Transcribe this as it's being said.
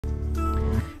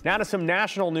Now to some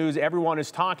national news everyone is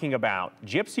talking about.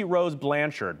 Gypsy Rose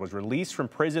Blanchard was released from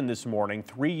prison this morning,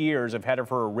 3 years ahead of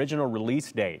her original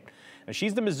release date. Now,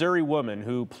 she's the Missouri woman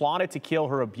who plotted to kill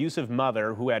her abusive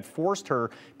mother, who had forced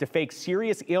her to fake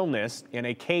serious illness in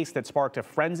a case that sparked a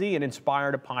frenzy and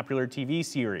inspired a popular TV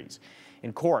series.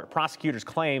 In court, prosecutors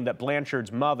claim that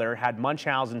Blanchard's mother had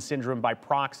Munchausen syndrome by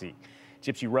proxy.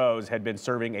 Gypsy Rose had been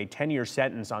serving a 10-year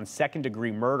sentence on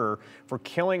second-degree murder for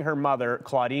killing her mother,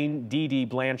 Claudine Dee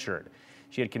Blanchard.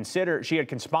 She had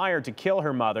conspired to kill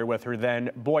her mother with her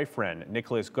then-boyfriend,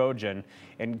 Nicholas Gojan,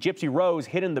 and Gypsy Rose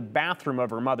hid in the bathroom of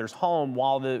her mother's home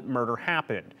while the murder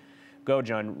happened.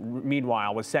 Gojan,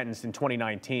 meanwhile, was sentenced in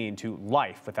 2019 to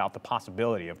life without the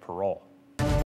possibility of parole.